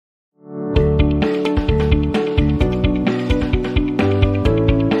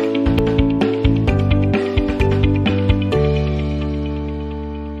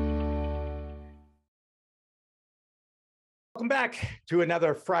back to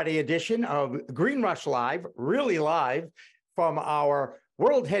another Friday edition of Green Rush Live, really live from our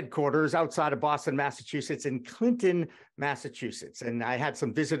world headquarters outside of Boston, Massachusetts, in Clinton, Massachusetts. And I had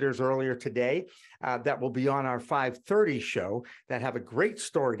some visitors earlier today that will be on our 5:30 show that have a great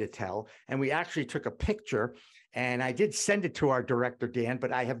story to tell. And we actually took a picture, and I did send it to our director, Dan,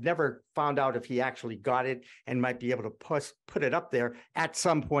 but I have never found out if he actually got it and might be able to put it up there at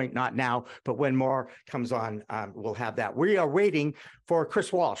some point, not now, but when more comes on, we'll have that. We are waiting for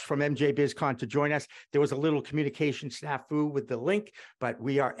Chris Walsh from MJBiz Con to join us. There was a little communication snafu with the link, but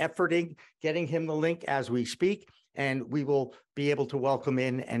we are efforting getting him the link as we speak, and we will be able to welcome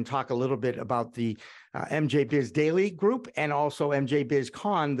in and talk a little bit about the MJBiz Daily group and also MJBiz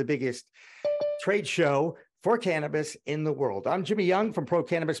Con, the biggest trade show for cannabis in the world. I'm Jimmy Young from Pro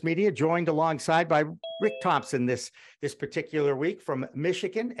Cannabis Media, joined alongside by Rick Thompson this particular week from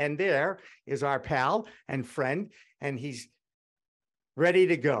Michigan. And there is our pal and friend, and he's ready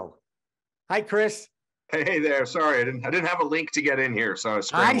to go. Hi, Chris. Hey there. Sorry, I didn't have a link to get in here, so I was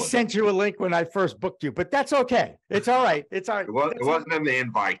scrambling. I sent you a link when I first booked you, but that's okay. It's all right. It's all right. It wasn't in the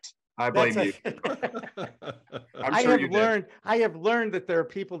invite. I blame you. I have learned that there are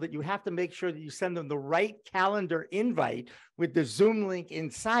people that you have to make sure that you send them the right calendar invite with the Zoom link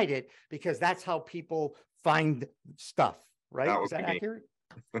inside it, because that's how people find stuff, right? Is that accurate?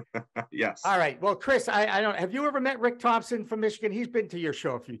 Yes. All right. Well, Chris, I don't, have you ever met Rick Thompson from Michigan? He's been to your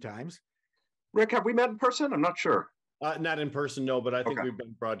show a few times. Rick, have we met in person? I'm not sure. Not in person, no, but I think we've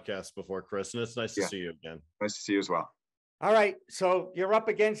been broadcast before, Chris, and it's nice to see you again. Nice to see you as well. All right, so you're up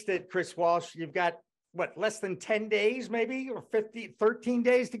against it, Chris Walsh. You've got, what, less than 10 days maybe, or 13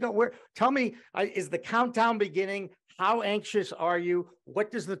 days to go? Tell me, is the countdown beginning? How anxious are you? What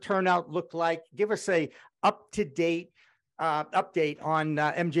does the turnout look like? Give us a up-to-date update on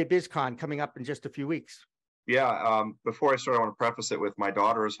MJBiz Con coming up in just a few weeks. Yeah, before I start, I want to preface it with my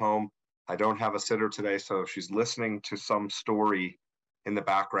daughter is home. I don't have a sitter today, so she's listening to some story in the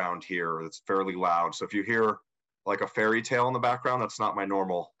background here that's fairly loud. So if you hear like a fairy tale in the background, that's not my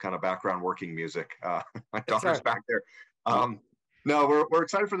normal kind of background working music. My daughter's back there. No, we're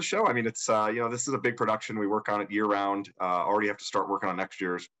excited for the show. I mean, it's, this is a big production. We work on it year round. Already have to start working on next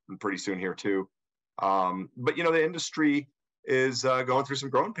year's pretty soon here too. But, the industry is going through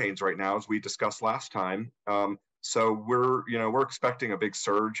some growing pains right now, as we discussed last time. So we're expecting a big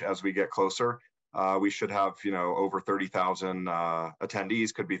surge as we get closer. We should have, over 30,000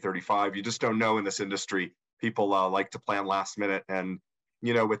 attendees, could be 35. You just don't know in this industry. People like to plan last minute, and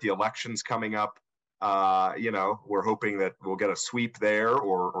with the elections coming up, we're hoping that we'll get a sweep there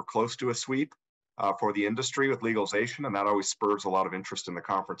or close to a sweep for the industry with legalization, and that always spurs a lot of interest in the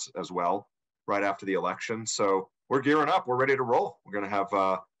conference as well right after the election. So we're gearing up. We're ready to roll. We're going to have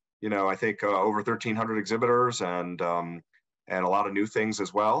I think over 1,300 exhibitors and a lot of new things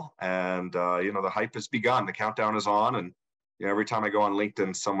as well. And the hype has begun. The countdown is on, and every time I go on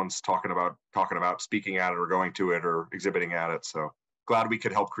LinkedIn, someone's talking about speaking at it or going to it or exhibiting at it. So glad we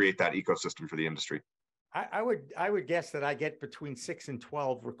could help create that ecosystem for the industry. I would guess that I get between 6 and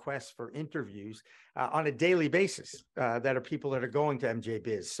 12 requests for interviews on a daily basis that are people that are going to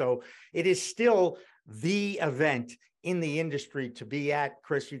MJBiz. So it is still the event in the industry to be at.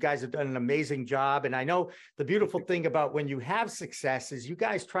 Chris, you guys have done an amazing job. And I know the beautiful thing about when you have success is you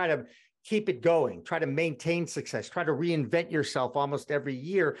guys try to keep it going, try to maintain success, try to reinvent yourself almost every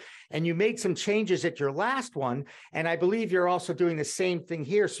year. And you made some changes at your last one. And I believe you're also doing the same thing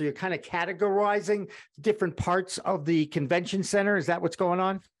here. So you're kind of categorizing different parts of the convention center. Is that what's going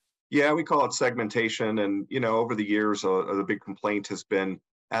on? Yeah, we call it segmentation. And, over the years, the big complaint has been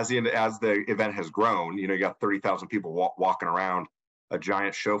as the event has grown, you got 30,000 people walking around a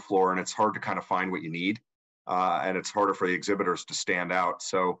giant show floor, and it's hard to kind of find what you need. And it's harder for the exhibitors to stand out.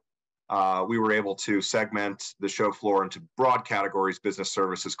 So we were able to segment the show floor into broad categories: business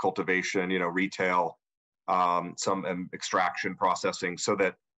services, cultivation, retail, some extraction, processing, so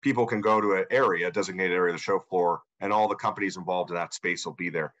that people can go to a designated area of the show floor, and all the companies involved in that space will be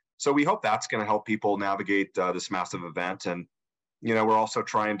there. So we hope that's going to help people navigate this massive event. And, we're also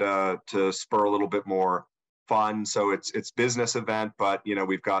trying to spur a little bit more fun. So it's business event, but,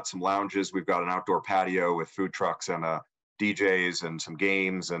 we've got some lounges, we've got an outdoor patio with food trucks and DJs and some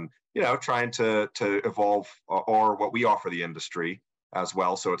games, and trying to evolve or what we offer the industry as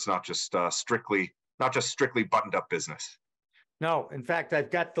well. So it's not just strictly buttoned up business. No, in fact,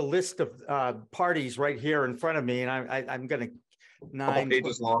 I've got the list of parties right here in front of me, and I'm going to 9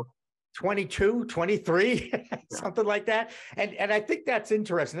 pages long. 22, 23, something like that. And I think that's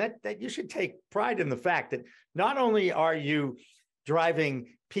interesting, that you should take pride in the fact that not only are you driving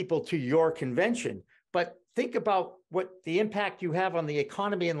people to your convention, but think about what the impact you have on the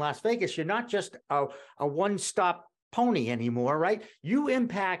economy in Las Vegas, you're not just a one-stop pony anymore, right? You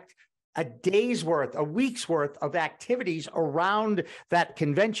impact a day's worth, a week's worth of activities around that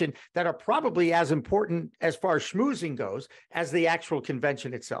convention that are probably as important as far as schmoozing goes as the actual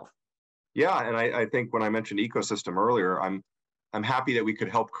convention itself. Yeah, and I think when I mentioned ecosystem earlier, I'm happy that we could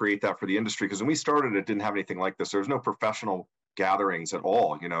help create that for the industry, because when we started, it didn't have anything like this. There was no professional gatherings at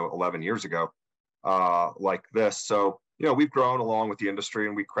all, 11 years ago, like this. So, we've grown along with the industry,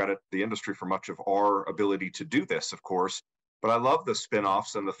 and we credit the industry for much of our ability to do this, of course. But I love the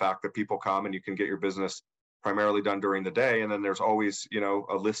spin-offs and the fact that people come and you can get your business primarily done during the day. And then there's always,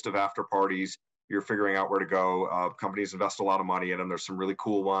 a list of after parties. You're figuring out where to go. Companies invest a lot of money in them. There's some really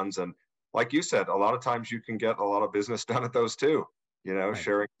cool ones. And like you said, a lot of times you can get a lot of business done at those too, right.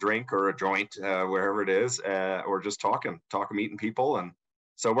 Sharing a drink or a joint, wherever it is, or just talking, meeting people. And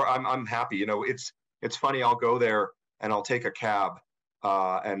so I'm happy. It's funny. I'll go there and I'll take a cab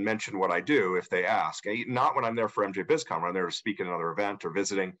and mention what I do if they ask. Not when I'm there for MJBiz Con, when I'm there to speak at another event or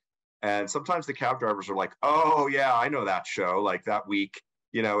visiting. And sometimes the cab drivers are like, "Oh yeah, I know that show." Like that week,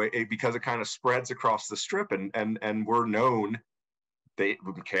 because it kind of spreads across the strip, and we're known. The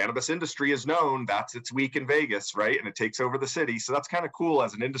cannabis industry is known. That's its week in Vegas, right? And it takes over the city. So that's kind of cool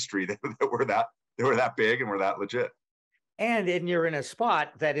as an industry that we're that big and we're that legit. And you're in a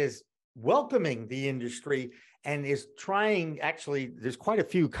spot that is welcoming the industry and is trying, actually, there's quite a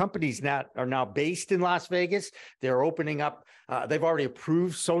few companies that are now based in Las Vegas. They're opening up, they've already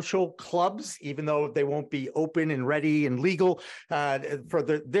approved social clubs, even though they won't be open and ready and legal for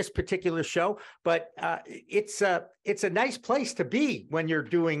this particular show. But it's a nice place to be when you're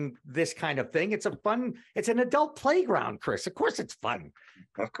doing this kind of thing. It's an adult playground, Chris. Of course it's fun.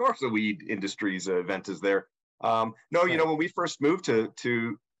 Of course the weed industry's event is there. No, when we first moved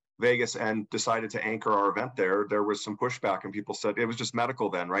to Vegas and decided to anchor our event there was some pushback, and people said it was just medical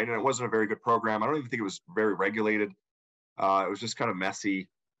then, right? And it wasn't a very good program. I don't even think it was very regulated. It was just kind of messy.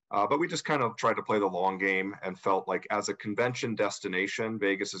 But we just kind of tried to play the long game and felt like as a convention destination,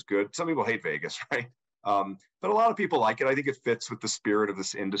 Vegas is good. Some people hate Vegas, right? But a lot of people like it. I think it fits with the spirit of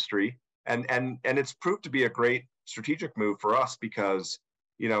this industry. And it's proved to be a great strategic move for us because,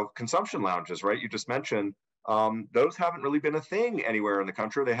 consumption lounges, right? You just mentioned, those haven't really been a thing anywhere in the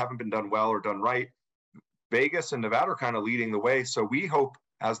country. They haven't been done well or done right. Vegas and Nevada are kind of leading the way. So we hope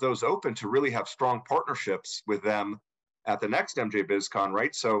as those open to really have strong partnerships with them at the next MJBiz Con,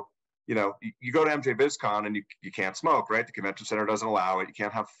 right? So, you go to MJBiz Con and you can't smoke, right? The convention center doesn't allow it. You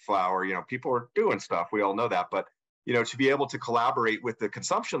can't have flower, people are doing stuff. We all know that. But, to be able to collaborate with the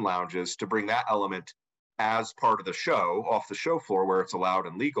consumption lounges to bring that element as part of the show off the show floor where it's allowed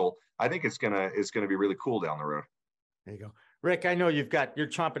and legal, I think it's gonna be really cool down the road. There you go. Rick, I know you're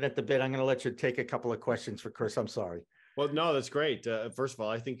chomping at the bit. I'm going to let you take a couple of questions for Chris. I'm sorry. Well, no, that's great. First of all,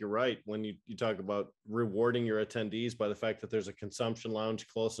 I think you're right when you talk about rewarding your attendees by the fact that there's a consumption lounge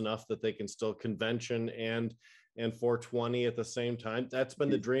close enough that they can still convention and 420 at the same time. That's been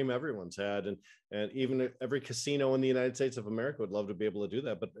the dream everyone's had. And even every casino in the United States of America would love to be able to do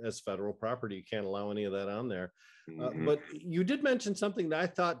that. But as federal property, you can't allow any of that on there. But you did mention something that I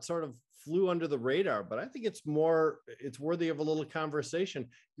thought sort of flew under the radar, but I think it's worthy of a little conversation.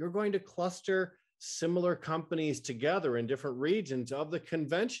 You're going to cluster similar companies together in different regions of the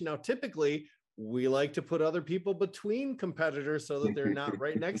convention. Now, typically, we like to put other people between competitors so that they're not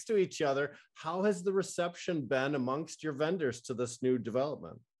right next to each other. How has the reception been amongst your vendors to this new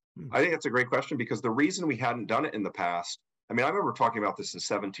development? I think that's a great question, because the reason we hadn't done it in the past, I remember talking about this in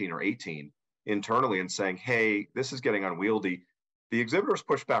 17 or 18 internally and saying, hey, this is getting unwieldy. The exhibitors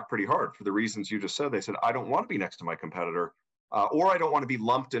pushed back pretty hard for the reasons you just said. They said, I don't want to be next to my competitor, or I don't want to be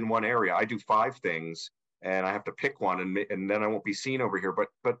lumped in one area. I do 5 things and I have to pick one, and then I won't be seen over here.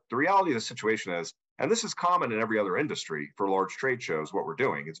 But the reality of the situation is, and this is common in every other industry for large trade shows, what we're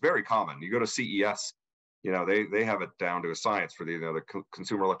doing, it's very common. You go to CES, they have it down to a science for the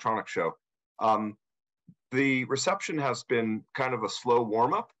Consumer Electronics Show. The reception has been kind of a slow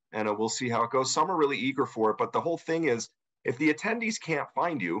warm up, and we'll see how it goes. Some are really eager for it, but the whole thing is, if the attendees can't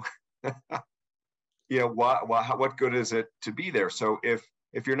find you, what good is it to be there? So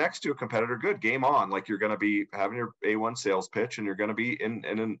if you're next to a competitor, good, game on. Like, you're going to be having your A1 sales pitch and you're going to be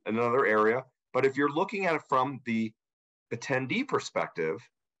in another area. But if you're looking at it from the attendee perspective,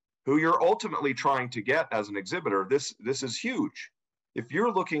 who you're ultimately trying to get as an exhibitor, this is huge. If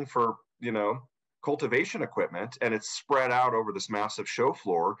you're looking for, cultivation equipment and it's spread out over this massive show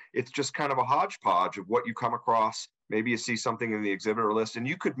floor, it's just kind of a hodgepodge of what you come across. Maybe you see something in the exhibitor list and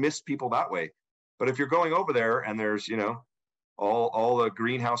you could miss people that way. But if you're going over there and there's, all the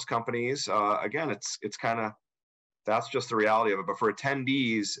greenhouse companies, again, it's kind of that's just the reality of it. But for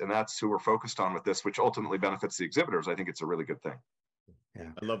attendees, and that's who we're focused on with this, which ultimately benefits the exhibitors, I think it's a really good thing. Yeah.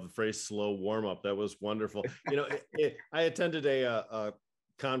 I love the phrase slow warm up. That was wonderful. You know, I attended a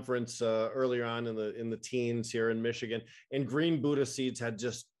conference earlier on in the teens here in Michigan, and Green Buddha Seeds had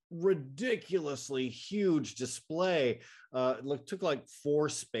just ridiculously huge display. It took like 4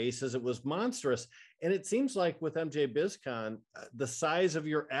 spaces. It was monstrous. And it seems like with MJBiz Con, the size of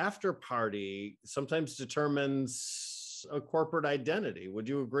your after party sometimes determines a corporate identity. Would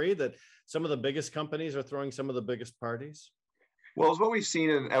you agree that some of the biggest companies are throwing some of the biggest parties? Well, it's what we've seen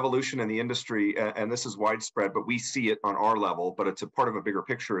in evolution in the industry, and this is widespread, but we see it on our level, but it's a part of a bigger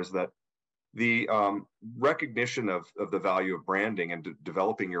picture, is that the recognition of the value of branding and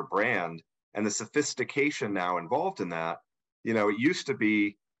developing your brand and the sophistication now involved in that. You know, it used to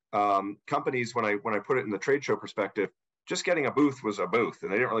be companies, when I put it in the trade show perspective, just getting a booth was a booth,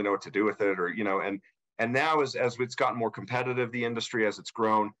 and they didn't really know what to do with it, or, you know, and now as it's gotten more competitive, the industry, as it's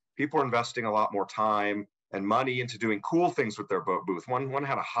grown, people are investing a lot more time and money into doing cool things with their booth. One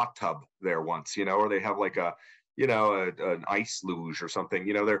had a hot tub there once, you know, or they have like an ice luge or something.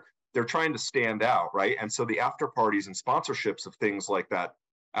 You know, they're trying to stand out, right? And so the after parties and sponsorships of things like that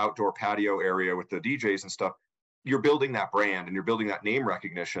outdoor patio area with the DJs and stuff, you're building that brand and you're building that name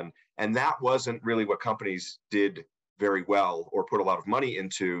recognition. And that wasn't really what companies did very well or put a lot of money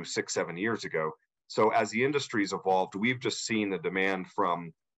into 6-7 years ago. So as the industry's evolved, we've just seen the demand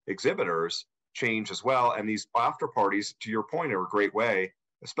from exhibitors change as well. And these after parties, to your point, are a great way,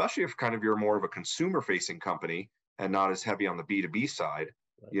 especially if kind of you're more of a consumer facing company and not as heavy on the B2B side.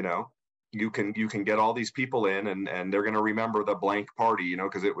 You know, you can get all these people in, and they're going to remember the blank party, you know,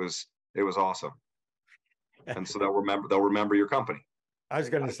 because it was awesome. And so they'll remember your company. I was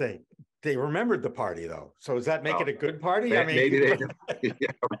going to say, they remembered the party though. So does that make it a good party? I mean, maybe they, yeah,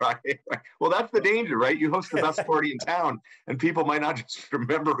 right. Well, that's the danger, right? You host the best party in town, and people might not just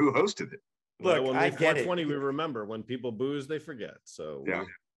remember who hosted it. Look, when I get it. 420, we remember. When people booze, they forget. So yeah.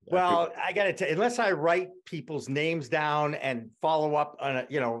 Well, I got to tell you, unless I write people's names down and follow up on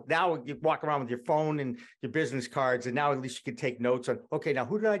it, you know, now you walk around with your phone and your business cards, and now at least you can take notes on, okay, now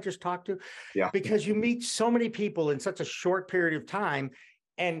who did I just talk to? Yeah. Because you meet so many people in such a short period of time.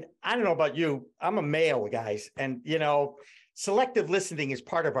 And I don't know about you, I'm a male, guys. And, you know, selective listening is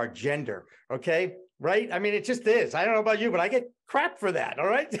part of our gender. Okay. Right. I mean, it just is. I don't know about you, but I get crap for that. All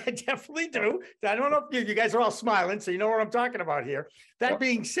right. I definitely do. I don't know if you guys are all smiling, so you know what I'm talking about here. That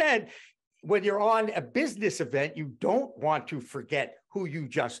being said, when you're on a business event, you don't want to forget who you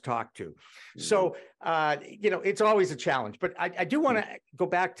just talked to. So, you know, it's always a challenge. But I do want to go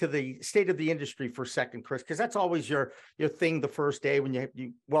back to the state of the industry for a second, Chris, because that's always your thing the first day when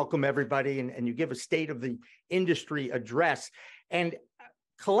you welcome everybody and you give a state of the industry address. And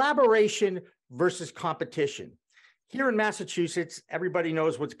collaboration versus competition. Here in Massachusetts, everybody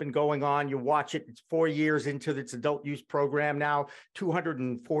knows what's been going on. You watch it. It's 4 years into its adult use program now,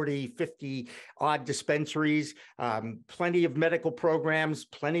 240, 50 odd dispensaries, plenty of medical programs,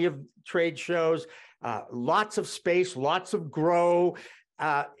 plenty of trade shows, lots of space, lots of grow.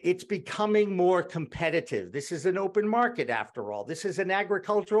 It's becoming more competitive. This is an open market after all. This is an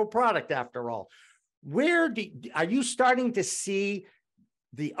agricultural product after all. Are you starting to see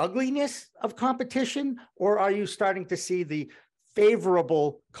the ugliness of competition, or are you starting to see the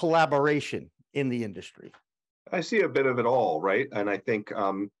favorable collaboration in the industry? I see a bit of it all, right? And I think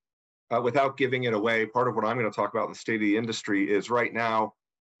without giving it away, part of what I'm going to talk about in the state of the industry is right now,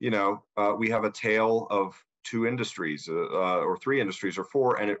 you know, we have a tale of 2 industries or 3 industries or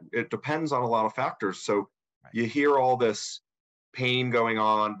 4, and it depends on a lot of factors. So you hear all this pain going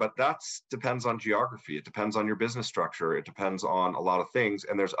on, but depends on geography. It depends on your business structure. It depends on a lot of things.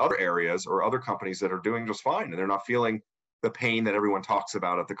 And there's other areas or other companies that are doing just fine, and they're not feeling the pain that everyone talks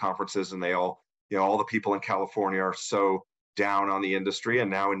about at the conferences. And they all, you know, all the people in California are so down on the industry, and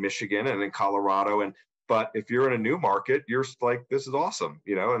now in Michigan and in Colorado. But if you're in a new market, you're like, this is awesome,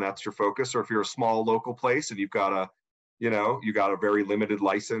 you know, and that's your focus. Or if you're a small local place and you've got a very limited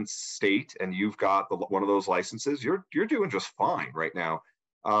license state, and you've got one of those licenses, you're doing just fine right now.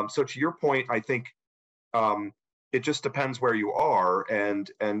 So to your point, I think it just depends where you are,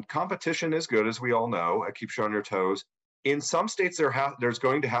 and competition is good, as we all know. It keeps you on your toes. In some states, there's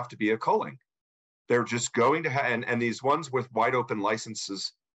going to have to be a culling. They're just going to have, and these ones with wide open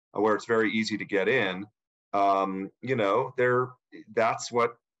licenses where it's very easy to get in, you know, that's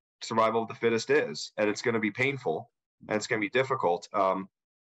what survival of the fittest is, and it's going to be painful. And it's going to be difficult.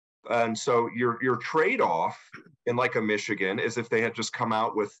 And so your trade-off in like a Michigan is if they had just come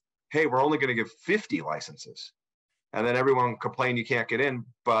out with, hey, we're only going to give 50 licenses. And then everyone complained you can't get in.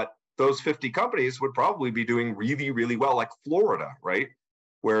 But those 50 companies would probably be doing really, really well, like Florida, right?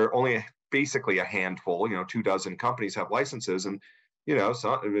 Where only basically a handful, 24 companies have licenses, and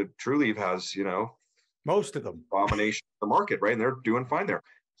so Trulieve has, most of them domination of the market, right? And they're doing fine there.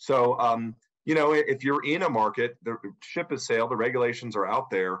 So, if you're in a market, the ship is sailed, the regulations are out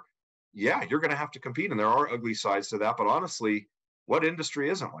there. Yeah, you're going to have to compete, and there are ugly sides to that. But honestly, what industry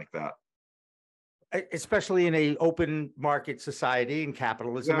isn't like that? Especially in a open market society and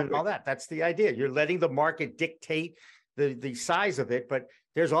capitalism and all that. That's the idea. You're letting the market dictate the size of it, but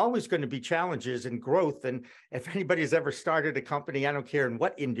there's always going to be challenges and growth. And if anybody's ever started a company, I don't care in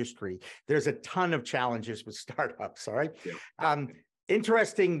what industry, there's a ton of challenges with startups. All right. Yeah.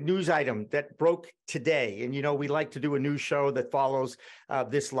 Interesting news item that broke today. And, we like to do a news show that follows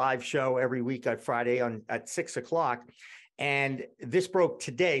this live show every week on Friday at 6 o'clock. And this broke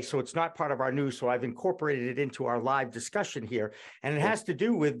today, so it's not part of our news. So I've incorporated it into our live discussion here. And it has to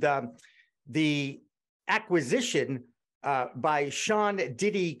do with the acquisition by Sean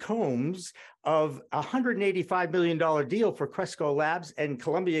Diddy Combs of a $185 million deal for Cresco Labs and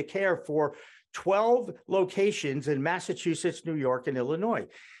Columbia Care for 12 locations in Massachusetts, New York, and Illinois.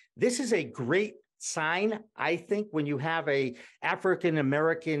 This is a great sign, I think, when you have a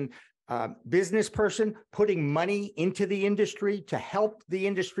African-American business person putting money into the industry to help the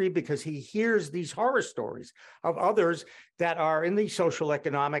industry, because he hears these horror stories of others that are in the social,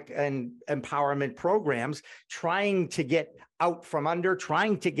 economic, and empowerment programs trying to get out from under,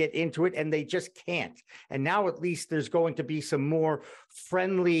 trying to get into it, and they just can't. And now at least there's going to be some more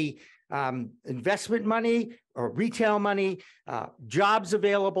friendly investment money or retail money, jobs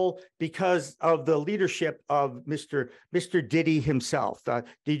available because of the leadership of Mr. Diddy himself.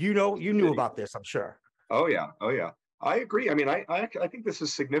 Did you know? You knew about this, I'm sure. Oh yeah. I agree. I mean, I think this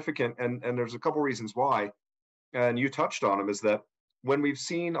is significant, and there's a couple reasons why. And you touched on them. Is that when we've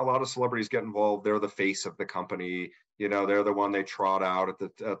seen a lot of celebrities get involved, they're the face of the company. They're the one they trot out at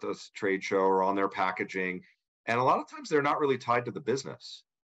the trade show or on their packaging, and a lot of times they're not really tied to the business.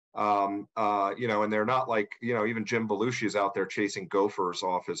 And they're not like, even Jim Belushi is out there chasing gophers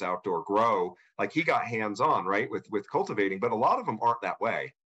off his outdoor grow. Like, he got hands-on, right, with cultivating, but a lot of them aren't that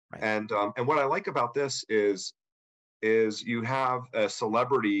way. Right. And what I like about this is you have a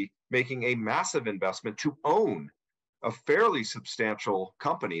celebrity making a massive investment to own a fairly substantial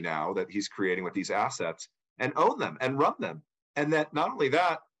company now that he's creating with these assets, and own them and run them. And that not only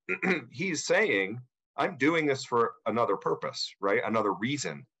that, he's saying, I'm doing this for another purpose, right? Another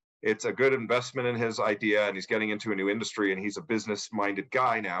reason. It's a good investment in his idea, and he's getting into a new industry, and he's a business-minded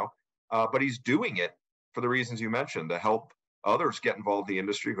guy now. But he's doing it for the reasons you mentioned, to help others get involved in the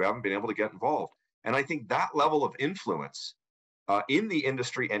industry who haven't been able to get involved. And I think that level of influence in the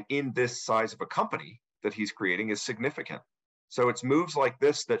industry and in this size of a company that he's creating is significant. So it's moves like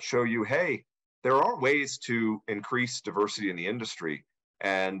this that show you, hey, there are ways to increase diversity in the industry,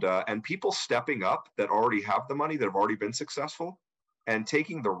 and people stepping up that already have the money, that have already been successful, and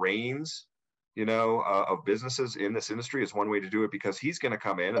taking the reins, of businesses in this industry is one way to do it, because he's going to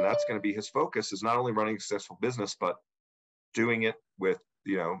come in, and that's going to be his focus, is not only running a successful business, but doing it with,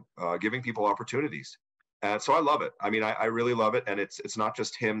 giving people opportunities. And so I love it. I mean, I really love it. And it's not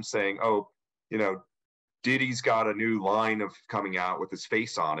just him saying, oh, Diddy's got a new line of coming out with his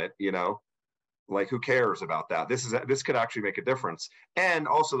face on it, like, who cares about that? This could actually make a difference. And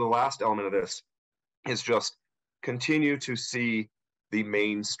also the last element of this is just continue to see the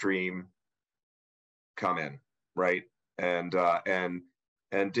mainstream come in, right? And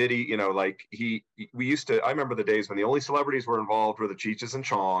Diddy, I remember the days when the only celebrities were involved were the Cheeches and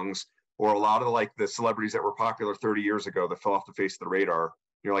Chongs, or a lot of the celebrities that were popular 30 years ago that fell off the face of the radar.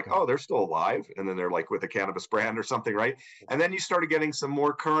 You're like, oh, they're still alive. And then they're like with a cannabis brand or something, right? And then you started getting some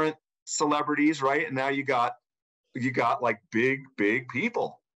more current celebrities, right? And now you got like big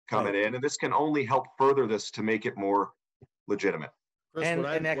people coming in, and this can only help further this to make it more legitimate. Chris,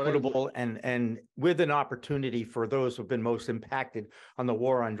 and equitable, and with an opportunity for those who've been most impacted on the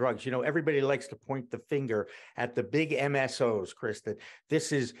war on drugs. Everybody likes to point the finger at the big MSOs, Chris, that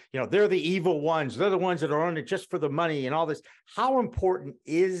this is, they're the evil ones. They're the ones that are on it just for the money and all this. How important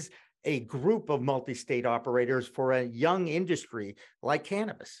is a group of multi-state operators for a young industry like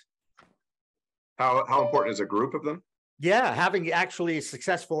cannabis? How important is a group of them? Yeah, having actually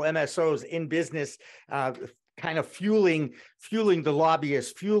successful MSOs in business, kind of fueling the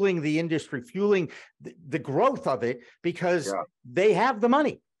lobbyists, fueling the industry, fueling the growth of it, because they have the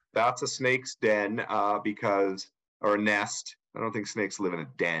money. That's a snake's den, or a nest. I don't think snakes live in a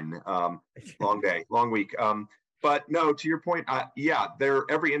den. Long day, long week. But no, to your point,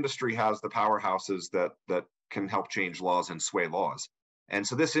 every industry has the powerhouses that can help change laws and sway laws. And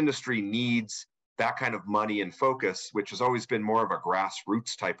so this industry needs that kind of money and focus, which has always been more of a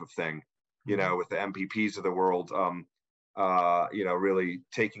grassroots type of thing, you know, with the MPPs of the world, you know, really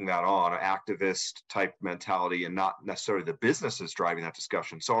taking that on, an activist type mentality, and not necessarily the businesses driving that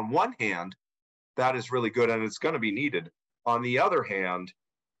discussion. So on one hand, that is really good and it's going to be needed. On the other hand,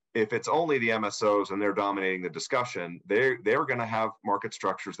 if it's only the MSOs and they're dominating the discussion, they're going to have market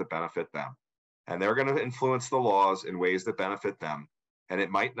structures that benefit them. And they're going to influence the laws in ways that benefit them. And it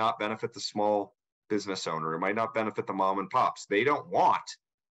might not benefit the small business owner. It might not benefit the mom and pops. They don't want,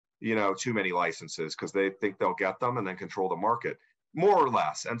 you know, too many licenses because they think they'll get them and then control the market, more or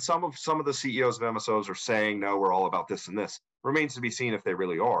less. And some of the CEOs of MSOs are saying, no, we're all about this and this. Remains to be seen if they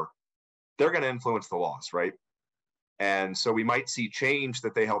really are. They're going to influence the laws, right? And so we might see change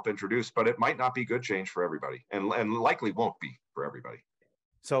that they help introduce, but it might not be good change for everybody, and likely won't be for everybody.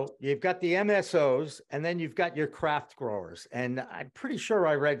 So you've got the MSOs, and then you've got your craft growers. And I'm pretty sure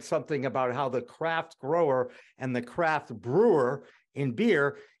I read something about how the craft grower and the craft brewer in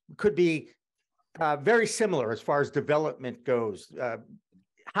beer could be very similar as far as development goes.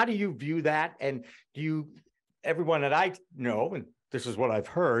 How do you view that? And everyone that I know, and this is what I've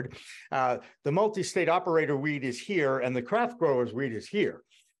heard, the multi-state operator weed is here and the craft growers weed is here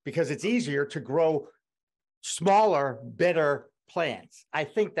because it's easier to grow smaller, better plants. I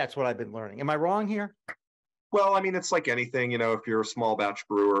think that's what I've been learning. Am I wrong here? Well, I mean, it's like anything, you know, if you're a small batch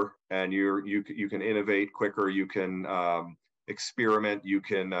brewer and you can innovate quicker, you can experiment, you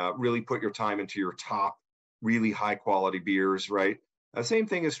can really put your time into your top really high quality beers, right? The same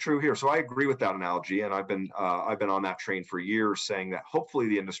thing is true here. So I agree with that analogy. And I've been on that train for years, saying that hopefully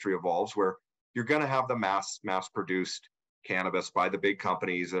the industry evolves where you're going to have the mass produced cannabis by the big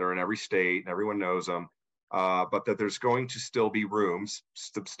companies that are in every state and everyone knows them. But that there's going to still be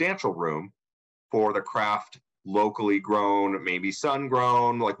substantial room for the craft, locally grown, maybe sun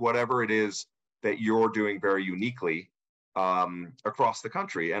grown, like whatever it is that you're doing very uniquely across the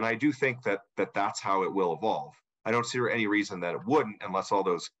country. And I do think that's how it will evolve. I don't see any reason that it wouldn't, unless all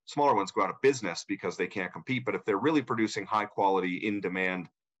those smaller ones go out of business because they can't compete. But if they're really producing high quality, in demand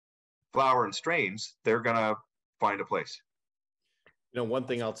flower and strains, they're going to find a place. You know, one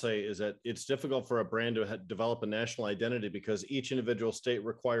thing I'll say is that it's difficult for a brand to develop a national identity because each individual state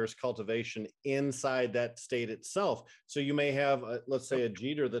requires cultivation inside that state itself. So you may have, let's say, a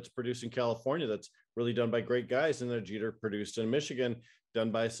Jeter that's produced in California that's really done by great guys, and a Jeter produced in Michigan done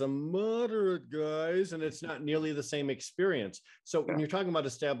by some moderate guys, and it's not nearly the same experience. So when you're talking about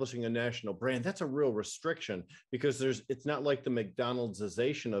establishing a national brand, that's a real restriction because it's not like the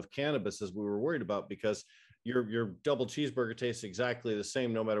McDonald'sization of cannabis as we were worried about, because your double cheeseburger tastes exactly the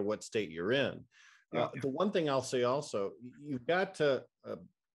same no matter what state you're in. The one thing I'll say also, you've got to,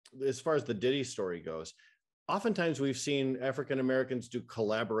 as far as the Diddy story goes, oftentimes we've seen African Americans do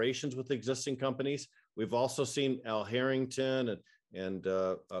collaborations with existing companies. We've also seen Al Harrington and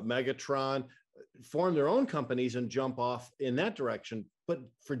Megatron form their own companies and jump off in that direction. But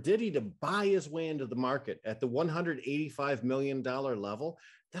for Diddy to buy his way into the market at the $185 million level,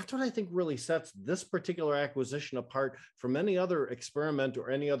 that's what I think really sets this particular acquisition apart from any other experiment or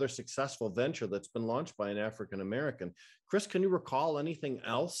any other successful venture that's been launched by an African American. Chris, can you recall anything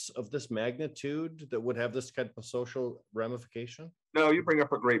else of this magnitude that would have this kind of social ramification? No, you bring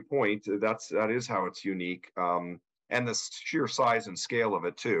up a great point. That is how it's unique. And the sheer size and scale of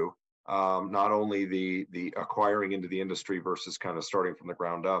it too. Not only the acquiring into the industry versus kind of starting from the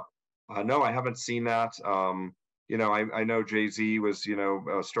ground up. No, I haven't seen that. You know, I know Jay-Z was, you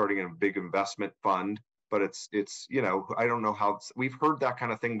know, starting a big investment fund, but it's, you know, I don't know how we've heard that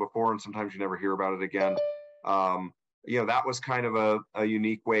kind of thing before, and sometimes you never hear about it again. You know, that was kind of a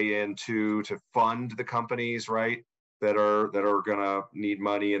unique way to fund the companies, right? That are going to need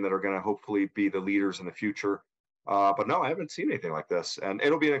money and that are going to hopefully be the leaders in the future. But no, I haven't seen anything like this, and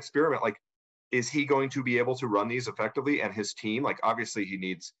it'll be an experiment. Like, is he going to be able to run these effectively? And his team, like, obviously he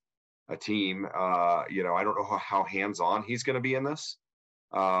needs a team. You know, I don't know how hands-on he's going to be in this.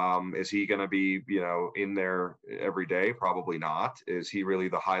 Is he going to be, you know, in there every day? Probably not. Is he really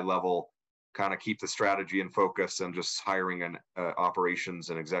the high level kind of keep the strategy and focus and just hiring an operations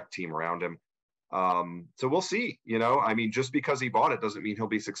and exec team around him? So we'll see. You know, I mean, just because he bought it doesn't mean he'll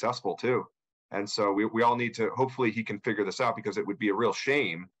be successful too. And so we all need to, hopefully he can figure this out, because it would be a real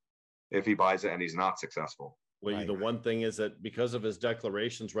shame if he buys it and he's not successful. Well, right. The one thing is that because of his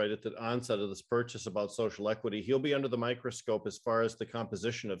declarations right at the onset of this purchase about social equity, he'll be under the microscope as far as the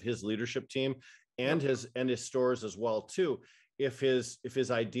composition of his leadership team and his stores as well too. if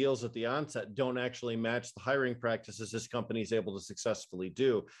his ideals at the onset don't actually match the hiring practices his company is able to successfully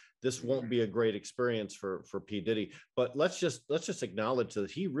do, this won't be a great experience for P. Diddy. But let's just acknowledge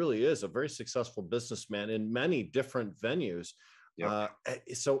that he really is a very successful businessman in many different venues. Yep.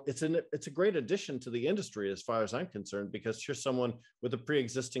 So it's a great addition to the industry as far as I'm concerned, because here's someone with a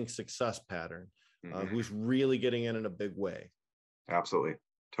pre-existing success pattern who's really getting in a big way. Absolutely.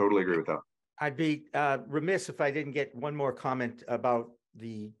 Totally agree with that. I'd be remiss if I didn't get one more comment about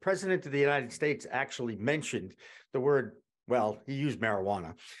the President of the United States actually mentioned the word, well, he used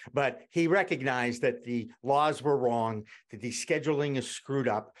marijuana, but he recognized that the laws were wrong, the descheduling is screwed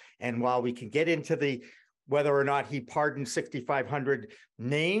up. And while we can get into the whether or not he pardoned 6,500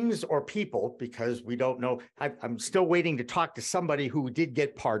 names or people, because we don't know. I'm still waiting to talk to somebody who did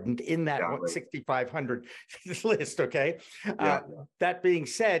get pardoned in that 6,500 list, okay? That being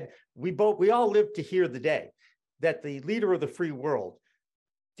said, we all lived to hear the day that the leader of the free world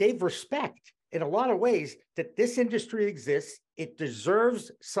gave respect in a lot of ways that this industry exists. It deserves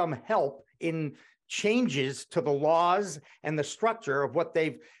some help in changes to the laws and the structure of what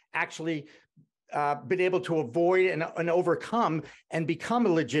they've actually been able to avoid and overcome and become a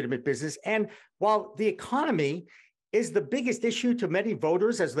legitimate business. And while the economy is the biggest issue to many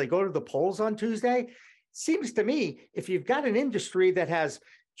voters as they go to the polls on Tuesday, seems to me if you've got an industry that has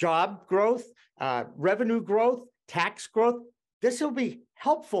job growth, revenue growth, tax growth, this will be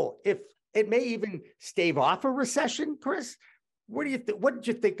helpful. If it may even stave off a recession, Chris. What did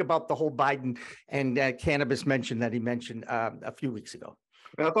you think about the whole Biden and cannabis mention that he mentioned a few weeks ago?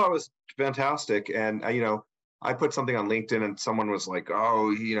 I thought it was fantastic. And, I put something on LinkedIn and someone was like,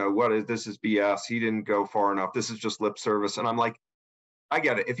 oh, this is BS. He didn't go far enough. This is just lip service. And I'm like, I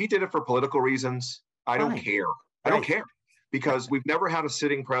get it. If he did it for political reasons, I don't care. I don't care, because we've never had a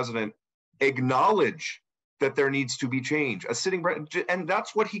sitting president acknowledge that there needs to be change. And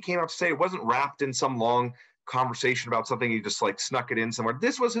that's what he came out to say. It wasn't wrapped in some long conversation about something. He just like snuck it in somewhere.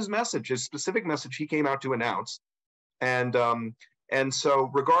 This was his message, his specific message he came out to announce. And so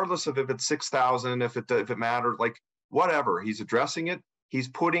regardless of if it's 6,000, if it mattered, like whatever, he's addressing it. He's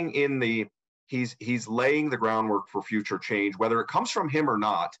putting in he's laying the groundwork for future change, whether it comes from him or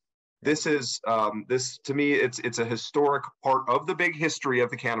not. This is this to me, it's a historic part of the big history of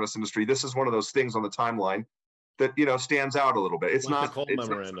the cannabis industry. This is one of those things on the timeline that stands out a little bit. It's like not the Cole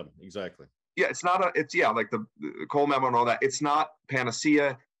memorandum, exactly. Yeah, it's not like the Cole memo and all that. It's not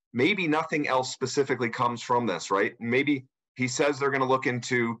panacea. Maybe nothing else specifically comes from this, right? Maybe he says they're going to look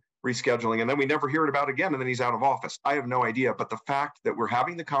into rescheduling and then we never hear it about again and then he's out of office. I have no idea. But the fact that we're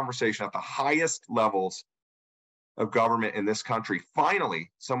having the conversation at the highest levels of government in this country,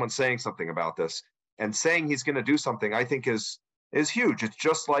 finally someone saying something about this and saying he's going to do something, I think is huge. It's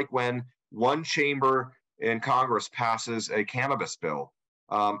just like when one chamber in Congress passes a cannabis bill.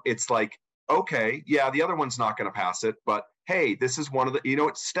 It's like, okay, yeah, the other one's not going to pass it, but hey, this is one of the,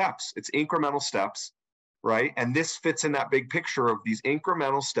 it's steps, it's incremental steps. Right. And this fits in that big picture of these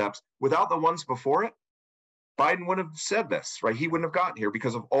incremental steps. Without the ones before it, Biden wouldn't have said this, right? He wouldn't have gotten here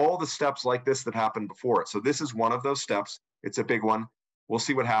because of all the steps like this that happened before it. So this is one of those steps. It's a big one. We'll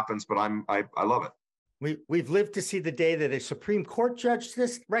see what happens, but I love it. We've lived to see the day that a Supreme Court judge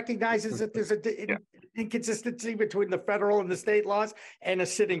recognizes that there's an inconsistency between the federal and the state laws and a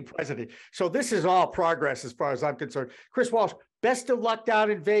sitting president. So this is all progress as far as I'm concerned. Chris Walsh, best of luck down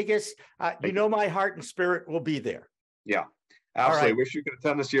in Vegas. My heart and spirit will be there. Yeah, absolutely. Right. Wish you could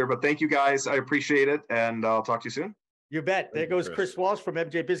attend this year, but thank you guys. I appreciate it. And I'll talk to you soon. You bet. There goes Chris Walsh from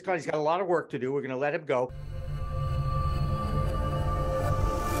MJBiz Con. He's got a lot of work to do. We're going to let him go.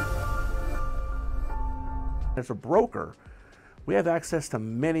 As a broker, we have access to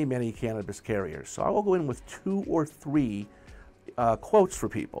many, many cannabis carriers. So I will go in with 2 or 3 quotes for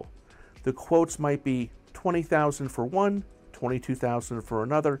people. The quotes might be $20,000 for one, $22,000 for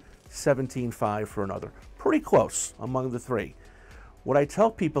another, $17,500 for another. Pretty close among the 3. What I tell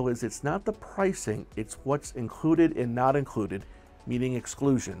people is it's not the pricing, it's what's included and not included, meaning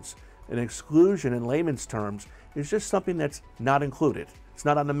exclusions. An exclusion in layman's terms is just something that's not included. It's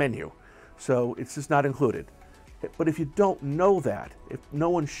not on the menu. So it's just not included. But if you don't know that, if no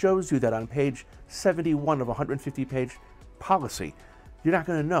one shows you that on page 71 of a 150-page policy, you're not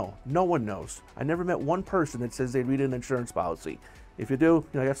going to know. No one knows. I never met one person that says they read an insurance policy. If you do,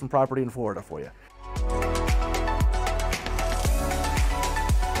 I got some property in Florida for you.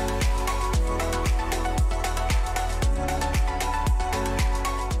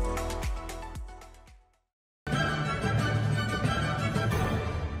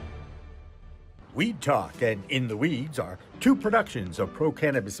 Weed Talk and In the Weeds are two productions of Pro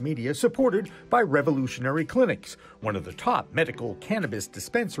Cannabis Media supported by Revolutionary Clinics, one of the top medical cannabis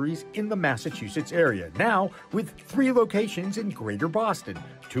dispensaries in the Massachusetts area, now with 3 locations in Greater Boston,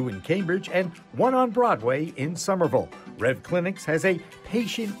 2 in Cambridge and 1 on Broadway in Somerville. Rev Clinics has a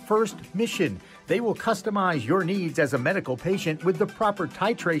patient-first mission. They will customize your needs as a medical patient with the proper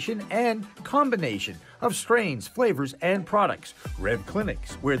titration and combination of strains, flavors, and products. Rev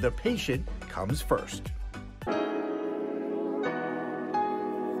Clinics, where the patient comes first.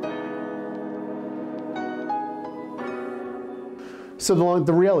 So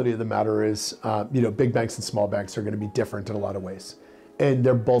the reality of the matter is, big banks and small banks are going to be different in a lot of ways. And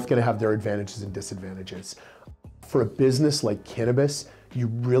they're both going to have their advantages and disadvantages. For a business like cannabis, you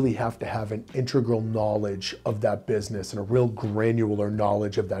really have to have an integral knowledge of that business and a real granular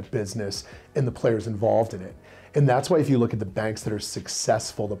knowledge of that business and the players involved in it. And that's why if you look at the banks that are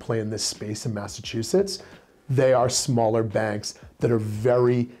successful to play in this space in Massachusetts, they are smaller banks that are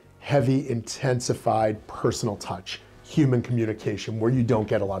very heavy, intensified personal touch, human communication, where you don't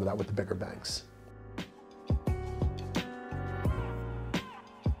get a lot of that with the bigger banks.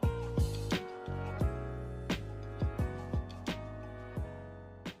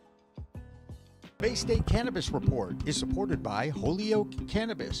 Bay State Cannabis Report is supported by Holyoke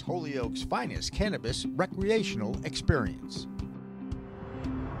Cannabis, Holyoke's finest cannabis recreational experience.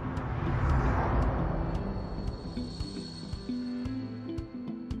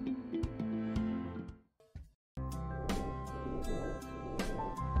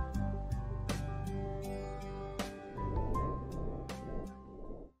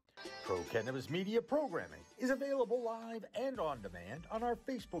 Pro Cannabis Media programming is available live and on demand on our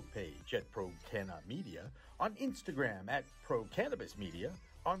Facebook page at Pro Canna Media, on Instagram at Pro Cannabis Media,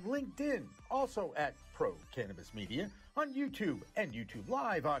 on LinkedIn also at Pro Cannabis Media, on YouTube and YouTube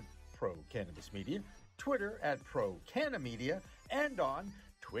Live on Pro Cannabis Media, Twitter at Pro Canna Media, and on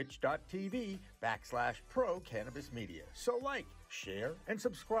twitch.tv/Pro Cannabis Media. So like, share, and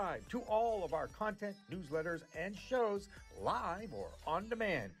subscribe to all of our content, newsletters, and shows live or on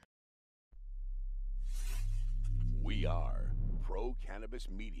demand. We are Pro Cannabis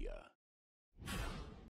Media.